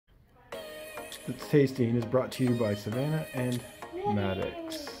that's tasting is brought to you by Savannah and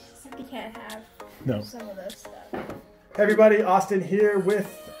Maddox. You can't have some of this stuff. Hey everybody, Austin here with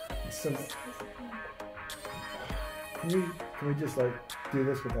some... Can we just like do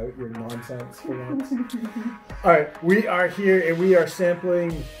this without your nonsense for once? Alright, we are here and we are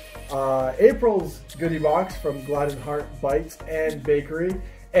sampling April's goodie box from Gladdened Bites and Bakery.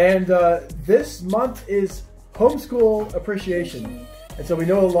 And this month is homeschool appreciation. And so we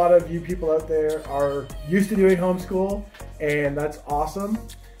know a lot of you people out there are used to doing homeschool, and that's awesome.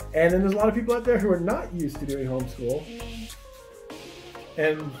 And then there's a lot of people out there who are not used to doing homeschool.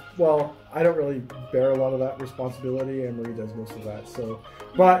 And well, I don't really bear a lot of that responsibility. Anne-Marie does most of that. So,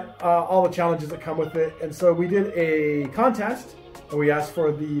 but all the challenges that come with it. And so we did a contest, and we asked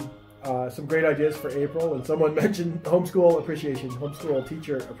for the some great ideas for April, and someone mentioned homeschool appreciation, homeschool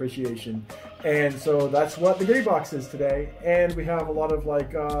teacher appreciation, and so that's what the goodie box is today. And we have a lot of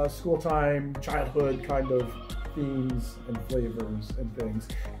like school time, childhood kind of themes and flavors and things.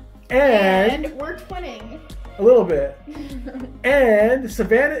 And we're twinning a little bit. And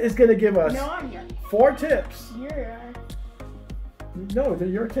Savannah is going to give us 4 tips. No, they're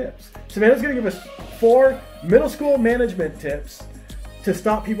your tips. Savannah's going to give us 4 middle school management tips to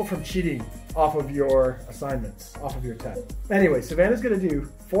stop people from cheating off of your assignments, off of your test. Anyway, Savannah's gonna do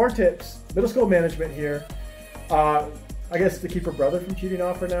 4 tips, middle school management here. I guess to keep her brother from cheating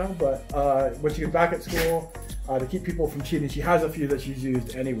off her now, but when she gets back at school, to keep people from cheating. She has a few that she's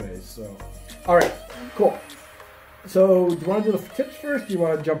used anyways, so. All right, cool. So do you wanna do the tips first, or do you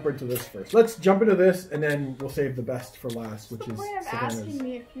wanna jump into this first? Let's jump into this and then we'll save the best for last, which is Savannah's asking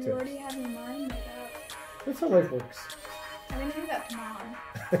me if you already have your mind made up. That's how life works. I'm gonna do that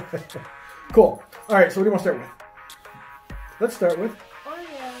tomorrow. Cool. All right, so what do you want to start with? Let's start with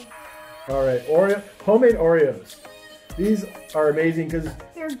Oreo. All right, Oreo, homemade Oreos. These are amazing because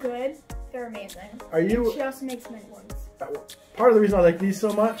they're good. They're amazing. She just makes mint ones. Part of the reason I like these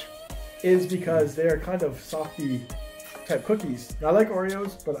so much is because they are kind of softy type cookies. Now, I like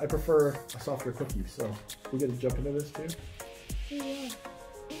Oreos, but I prefer a softer cookie. So we get to jump into this too. Yeah.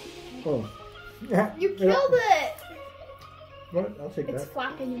 Oh. You killed it. What? I'll take that. It's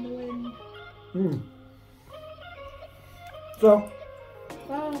flapping in the wind. So,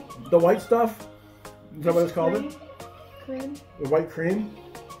 the white stuff, is that what it's called? Cream. The white cream.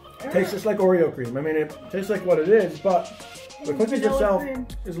 Tastes just like Oreo cream. I mean, it tastes like what it is, but the cookies itself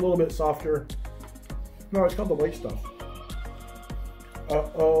is a little bit softer. No, it's called the white stuff.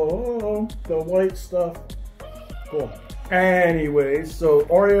 Uh-oh, the white stuff. Cool. Anyways, so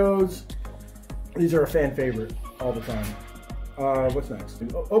Oreos, these are a fan favorite all the time. What's next?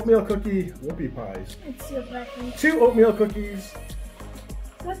 Oatmeal cookie whoopie pies. It's your preference. 2 oatmeal cookies.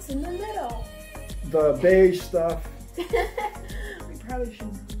 What's in the middle? The beige stuff. We probably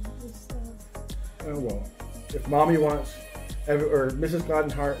shouldn't do this stuff. Oh well. If Mommy wants, or Mrs.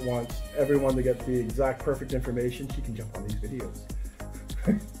 Gladdened wants everyone to get the exact perfect information, she can jump on these videos.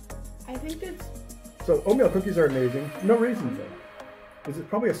 I think it's... So oatmeal cookies are amazing. No raisins though. Is it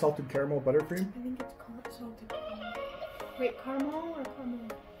probably a salted caramel buttercream? I think it's called salted caramel. Wait, caramel or caramel?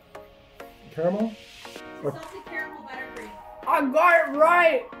 Caramel? Salted caramel buttercream. I got it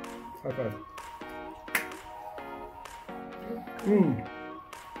right! High five.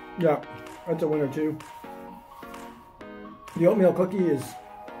 Yeah, that's a winner too. The oatmeal cookie is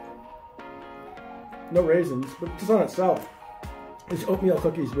no raisins, but just on itself, these oatmeal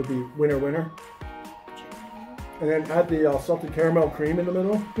cookies would be winner. And then add the salted caramel cream in the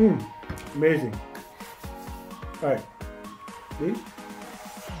middle. Amazing. All right. See?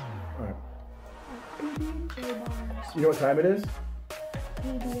 All right. You know what time it is?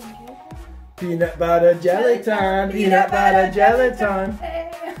 Peanut butter jelly time. Peanut butter jelly time.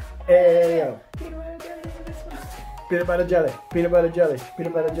 Hey. Peanut butter jelly. Peanut butter jelly.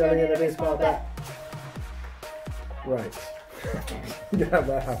 Peanut butter jelly and a baseball bat. Right. You have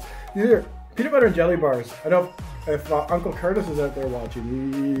that. These are peanut butter and jelly bars. I know if Uncle Curtis is out there watching,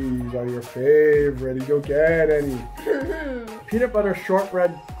 these are your favorite. You don't get any. Peanut butter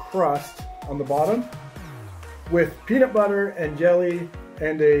shortbread crust on the bottom with peanut butter and jelly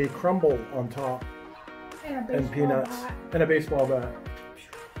and a crumble on top and peanuts and a baseball bat.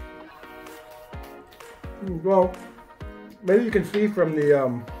 Well, maybe you can see from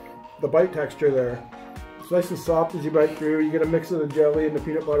the bite texture there. It's nice and soft as you bite through. You get a mix of the jelly and the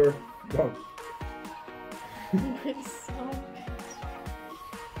peanut butter. Wow.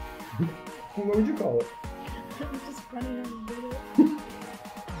 What would you call it? I'm just running out of it.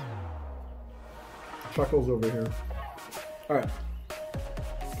 Chuckles over here. Alright.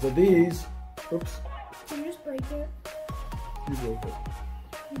 So these, oops. Can you just break it? You broke it.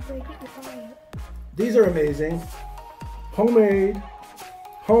 You break it, you buy it. These are amazing. Homemade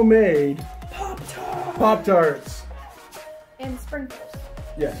Pop-Tarts. And sprinkles.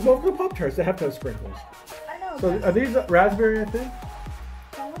 Yes, well, the Pop-Tarts, they have to have sprinkles. I know. So are these raspberry, I think?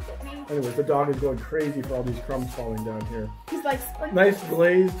 Don't look at me. Anyways, the dog is going crazy for all these crumbs falling down here. He's like sprinkles. Nice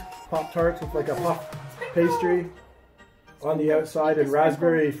glazed Pop-Tarts with like a puff pastry on the outside and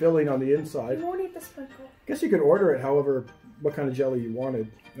raspberry filling on the inside. You won't eat the sprinkle. Guess you could order it however, what kind of jelly you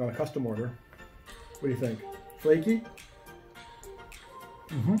wanted on a custom order. What do you think? Flaky?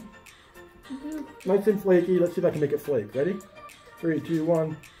 Mm-hmm. Nice and flaky. Let's see if I can make it flake. Ready? 3, 2,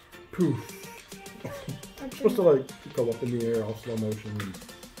 1. Poof. It's supposed to like go up in the air all slow motion.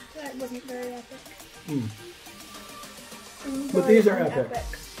 That wasn't very epic. But these are epic.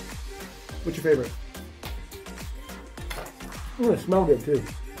 What's your favorite? Oh, they smell good too.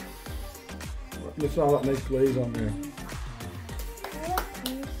 You saw that nice glaze on there. I like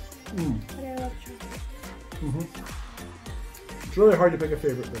these, but I love chocolate. It's really hard to pick a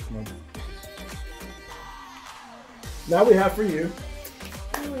favorite this month. Now we have for you,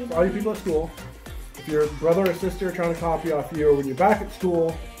 for all you people at school, if your brother or sister are trying to copy off you, or when you're back at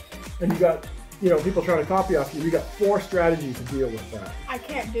school and you got, people trying to copy off you, we got 4 strategies to deal with that. I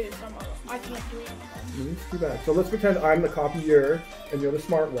can't do some of them. I can't do them. It's too bad. So let's pretend I'm the copier and you're the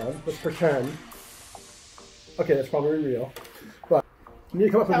smart one. Let's pretend. Okay, that's probably real. But you need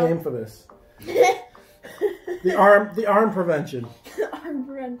to come up with a name for this. The arm prevention. Arm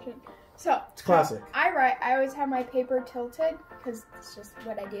prevention. So it's classic. I always have my paper tilted because it's just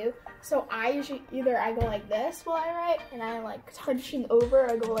what I do. So I usually either I go like this while I write, and I like hunching over.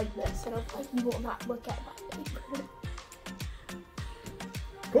 I go like this, and I'm like, you will not look at my paper.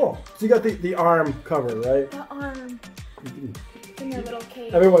 Cool. So you got the arm cover, right? The arm. In their little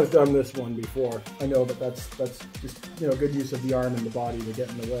cage. Everyone's done this one before. I know, but that's just good use of the arm and the body to get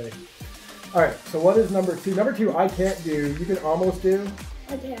in the way. All right. So what is number 2? Number 2, I can't do. You can almost do.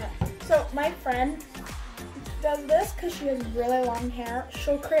 I can't. So my friend does this because she has really long hair.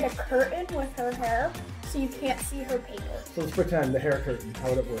 She'll create a curtain with her hair so you can't see her paper. So let's pretend the hair curtain. How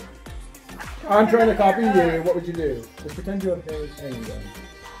would it work? I'm trying to copy you. What would you do? Just pretend you have hair hanging down.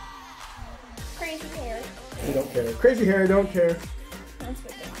 Crazy hair. You don't care. Crazy hair, don't care. That's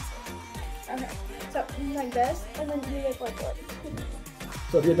what they say. Okay. So like this, and then you make like what?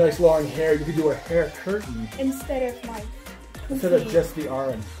 So if you have nice long hair, you could do a hair curtain. Instead of my Instead of just the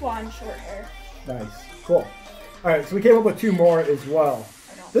arm. blonde short hair. Nice. Cool. Alright, so we came up with 2 more as well.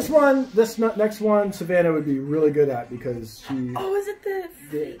 This next one, Savannah would be really good at because she... Oh, is it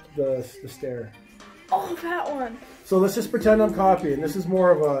the stare. Oh, that one. So let's just pretend I'm copying. This is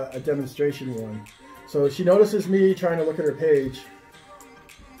more of a demonstration one. So she notices me trying to look at her page.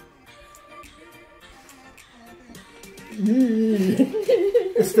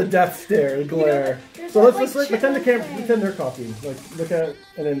 It's the death stare, the glare. So let's pretend pretend they're copying. Like look at it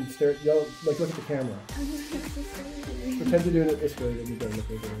and then stare. Like look at the camera. Pretend you're doing it this way, then you gotta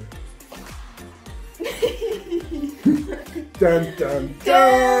look over there. Dun dun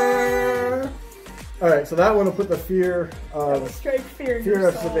dun. All right, so that one will put the fear of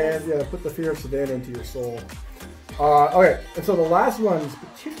Savannah. Yeah, put the fear of Savannah into your soul. Okay, and so the last one is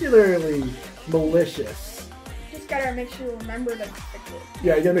particularly malicious. Just gotta make sure you remember to fix it.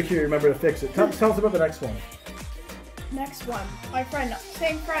 Yeah, you gotta make sure you remember to fix it. Tell us about the next one. Next one, my friend,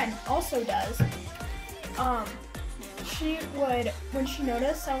 same friend, also does. She would, when she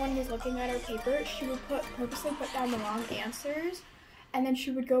noticed someone was looking at her paper, she would purposely put down the wrong answers. And then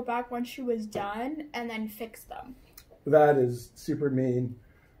she would go back when she was done and then fix them. That is super mean.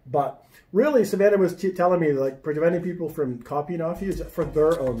 But really, Savannah was telling me, like, preventing people from copying off you is for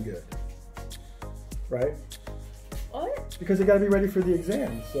their own good. Right? What? Because they got to be ready for the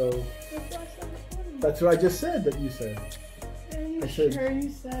exam. So that's what I just said that you said. Are you sure you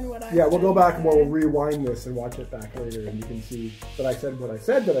said what I said? Yeah, we'll go back and we'll rewind this and watch it back later. And you can see that I said what I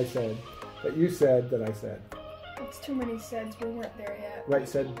said that I said. That you said that I said. It's too many saids. We weren't there yet. Right,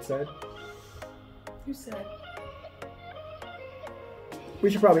 said? You said.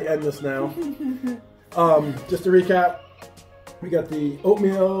 We should probably end this now. Just to recap, we got the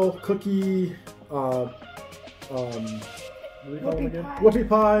oatmeal cookie, what do we call them again? Whoopie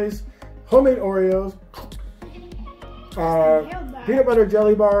pies, homemade Oreos, peanut butter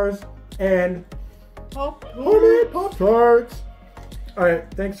jelly bars, and homemade Pop-Tarts. All right,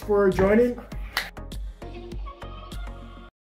 thanks for joining.